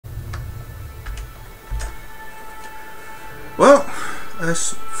Well,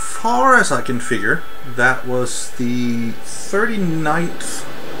 as far as I can figure, that was the 39th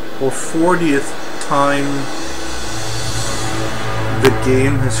or 40th time the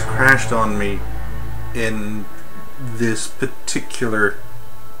game has crashed on me in this particular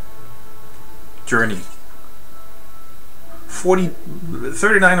journey.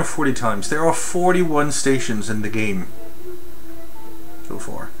 39 or 40 times. There are 41 stations in the game so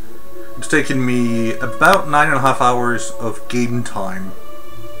far. It's taken me about 9.5 hours of game time,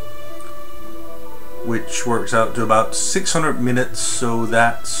 which works out to about 600 minutes, so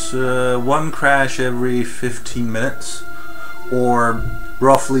that's one crash every 15 minutes, or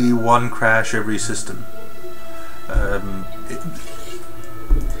roughly one crash every system.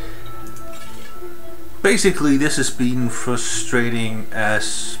 Basically, this has been frustrating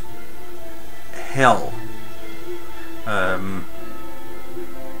as hell.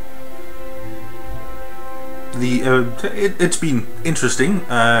 It's been interesting.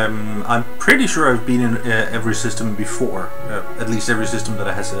 I'm pretty sure I've been in every system before, at least every system that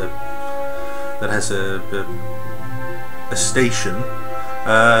has a station.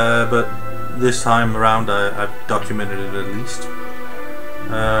 But this time around, I've documented it at least.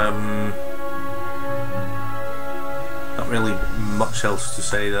 Not really much else to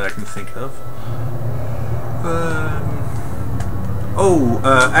say that I can think of.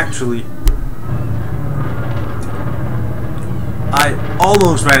 Actually, I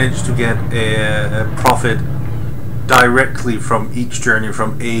almost managed to get a profit directly from each journey,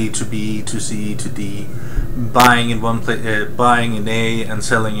 from A to B to C to D, buying in one place, buying in A and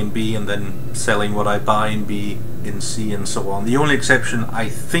selling in B, and then selling what I buy in B in C, and so on. The only exception, I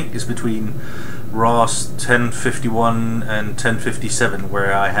think, is between Ross 1051 and 1057,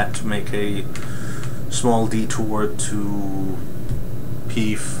 where I had to make a small detour to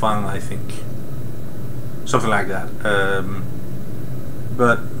P Fang, I think, something like that.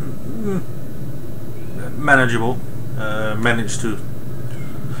 But manageable. Managed to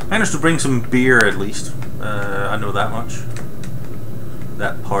bring some beer at least. I know that much.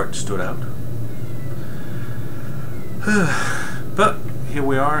 That part stood out. But here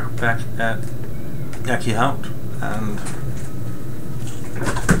we are back at Acihaut, and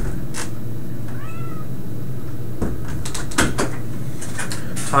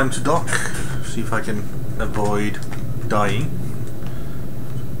time to dock. See if I can avoid dying.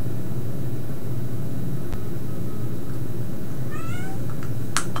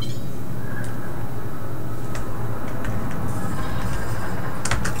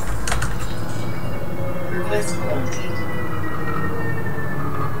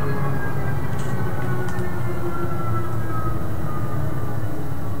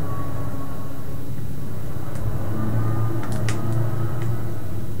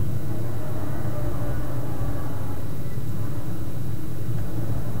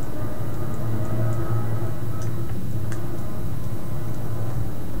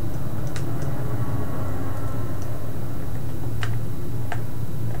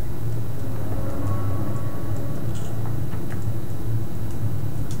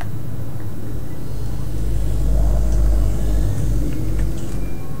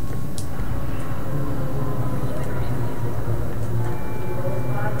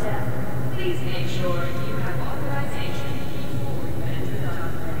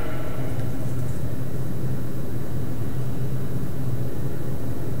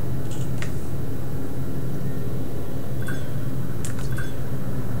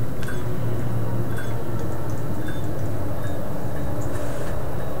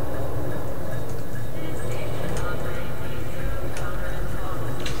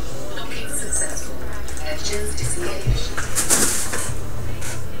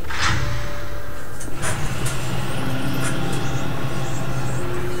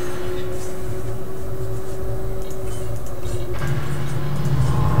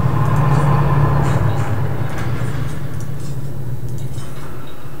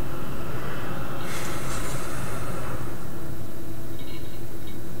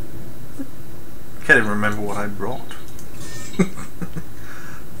 Can't even remember what I brought.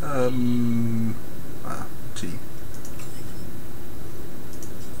 Gee.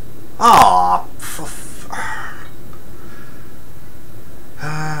 Ah.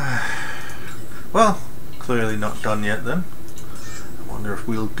 Well, clearly not done yet then. I wonder if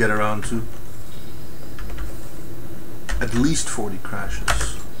we'll get around to at least 40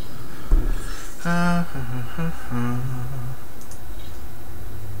 crashes.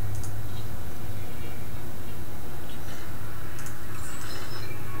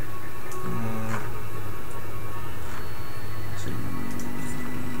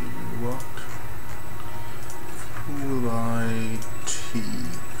 What will I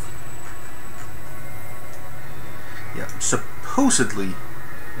supposedly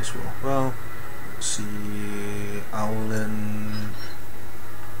this will. Well, let's see. Owlin.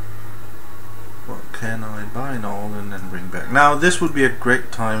 What can I buy in Owlin and bring back? Now, this would be a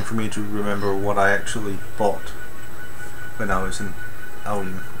great time for me to remember what I actually bought when I was in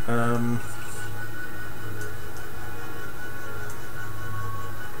Owlin. Owlin.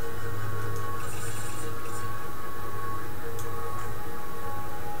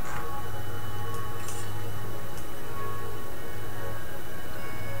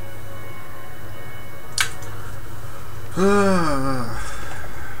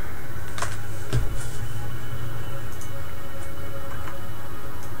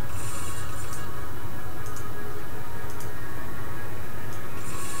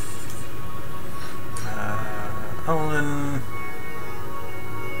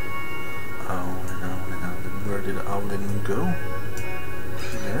 Where did Owlin go?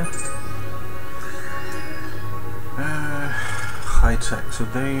 There. High tech. So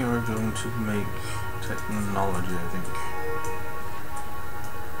they are going to make technology, I think.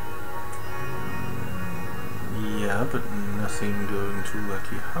 Yeah, but nothing going to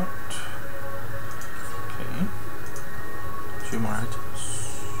Acihaut. Okay. 2 more items.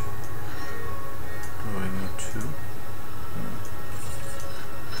 Going to.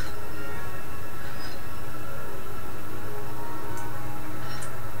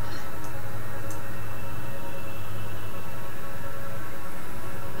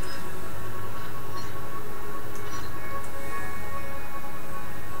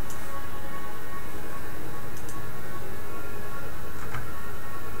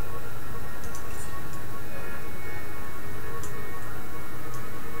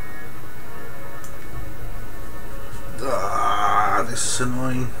 This is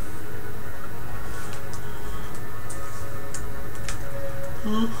annoying.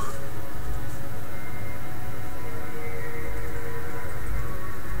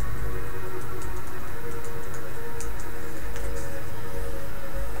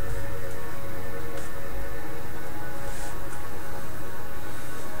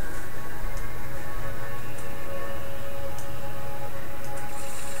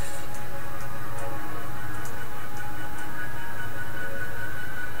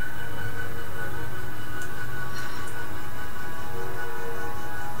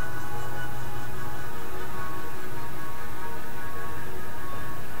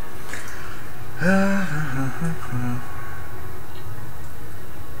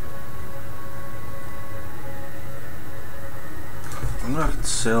 I'm not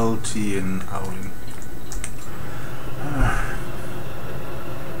sell tea in Owlin.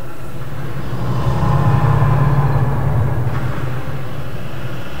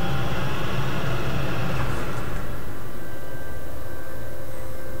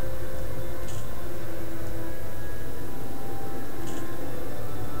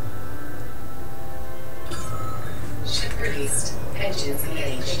 Ship released. Engines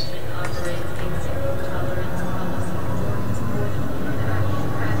engaged.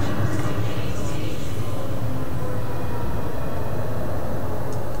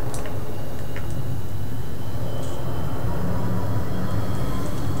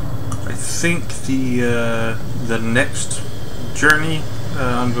 I think the next journey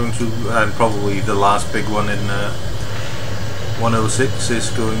I'm going to, and probably the last big one in 106, is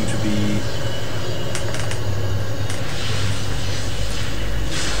going to be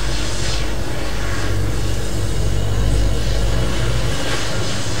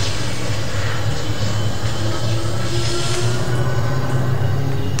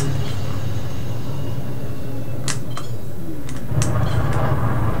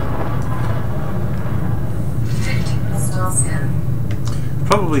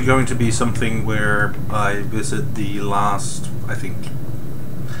probably going to be something where I visit the last, I think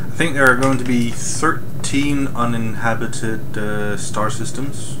there are going to be 13 uninhabited star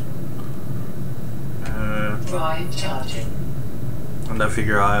systems. Drive charging. And I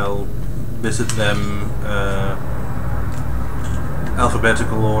figure I'll visit them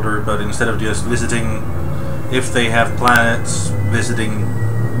alphabetical order, but instead of just visiting, if they have planets, visiting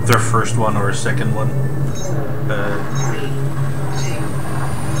their first one or second one.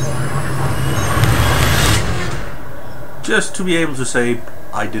 Just to be able to say,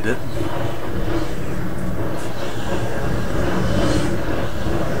 I did it.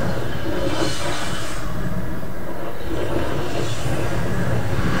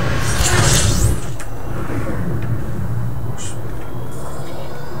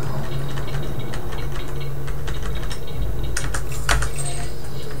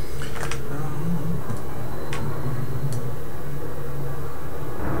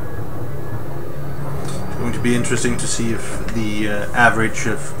 to be interesting to see if the average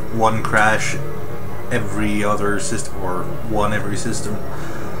of one crash every other system, or one every system,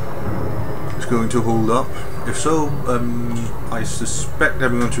 is going to hold up. If so, I suspect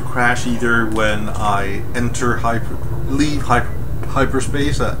I'm going to crash either when I enter leave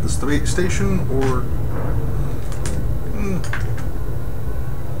hyperspace at the station, or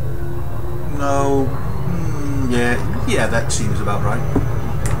no, yeah, that seems about right.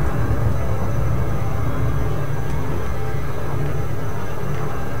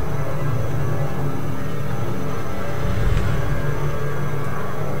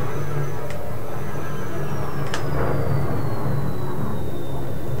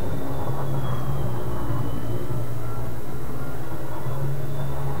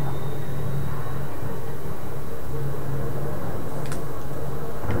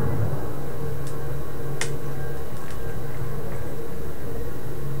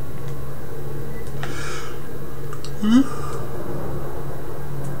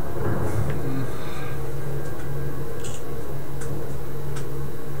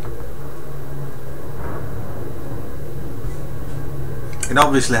 It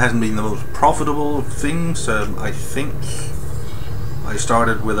obviously hasn't been the most profitable of things. I think I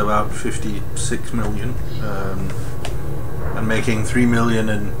started with about 56 million, and making 3 million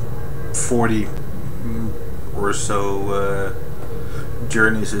in 40 or so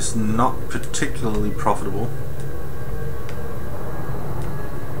journeys is not particularly profitable.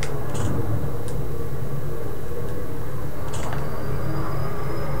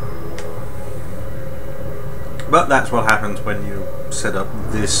 But that's what happens when you set up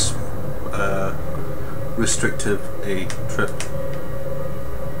this restrictive a trip.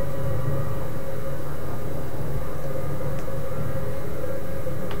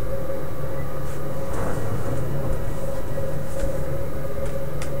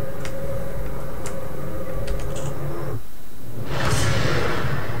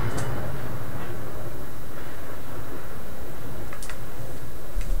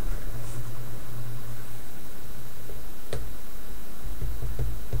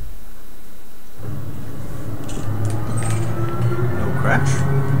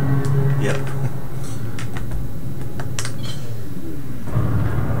 Yep.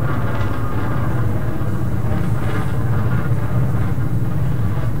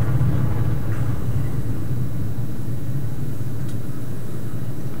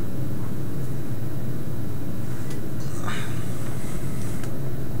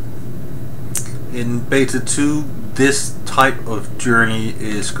 In Beta 2, this type of journey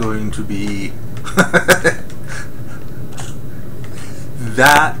is going to be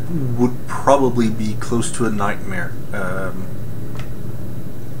that would probably be close to a nightmare.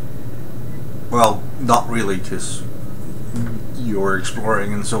 Well, not really, because you're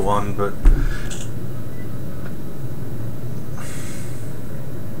exploring and so on, but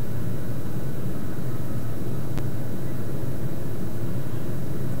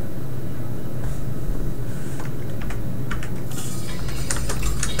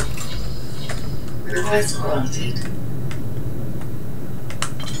request granted.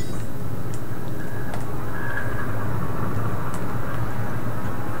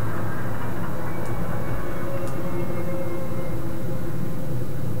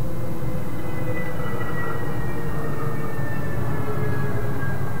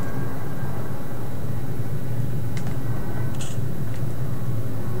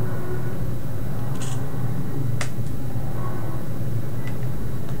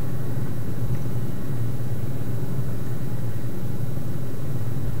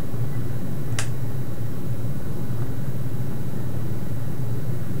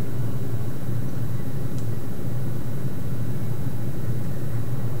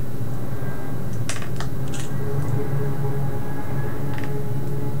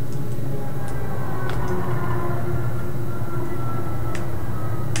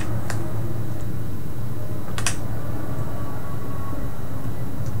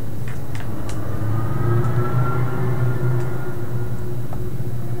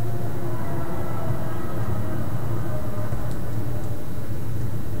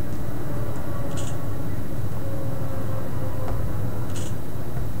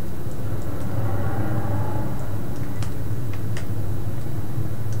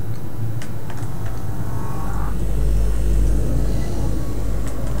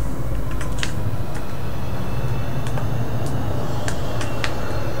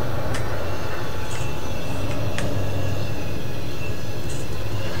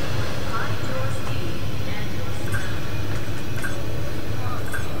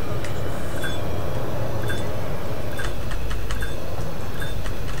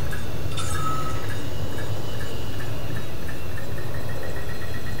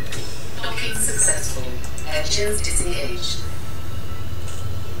 Engines disengaged.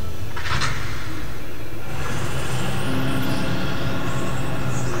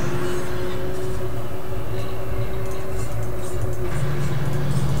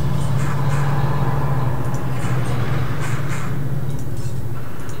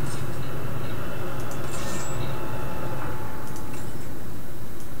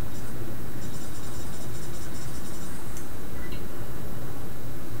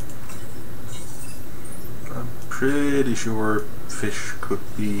 Pretty sure fish could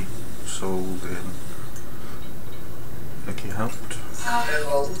be sold in Acihaut. Cargo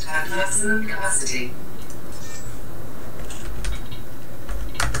hold at maximum capacity.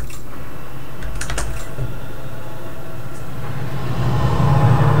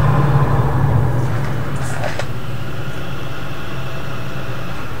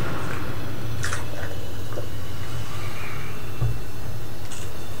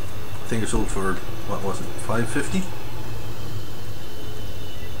 I think it sold for, what was it, $5.50?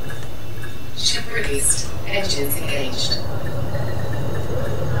 Ship released. Engines engaged.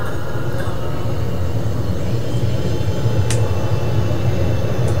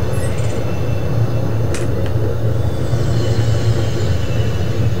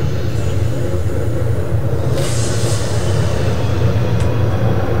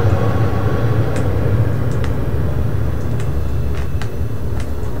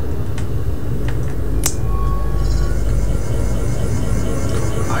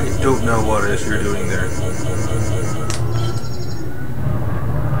 I don't know what it is you're doing there.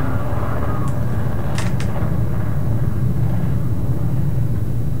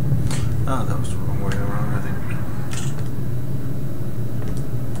 Ah, that was the wrong way around, I think.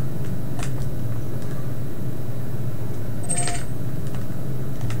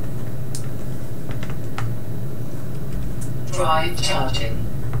 Drive charging.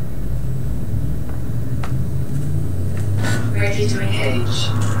 Ready to engage.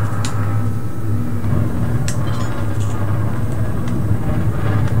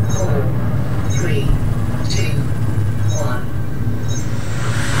 4, 3, 2, 1.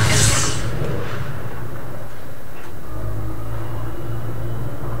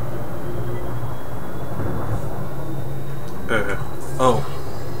 Oh.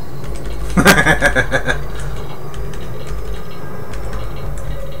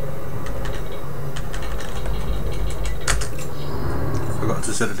 Forgot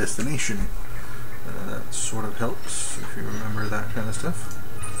to set a destination. That sort of helps if you remember that kind of stuff.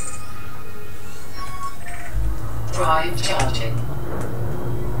 Drive charging.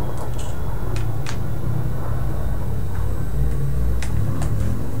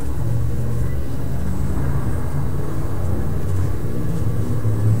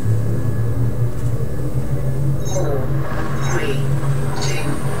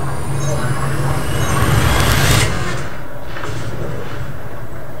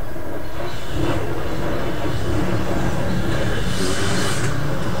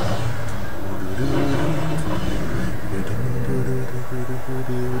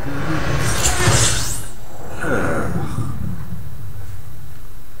 Do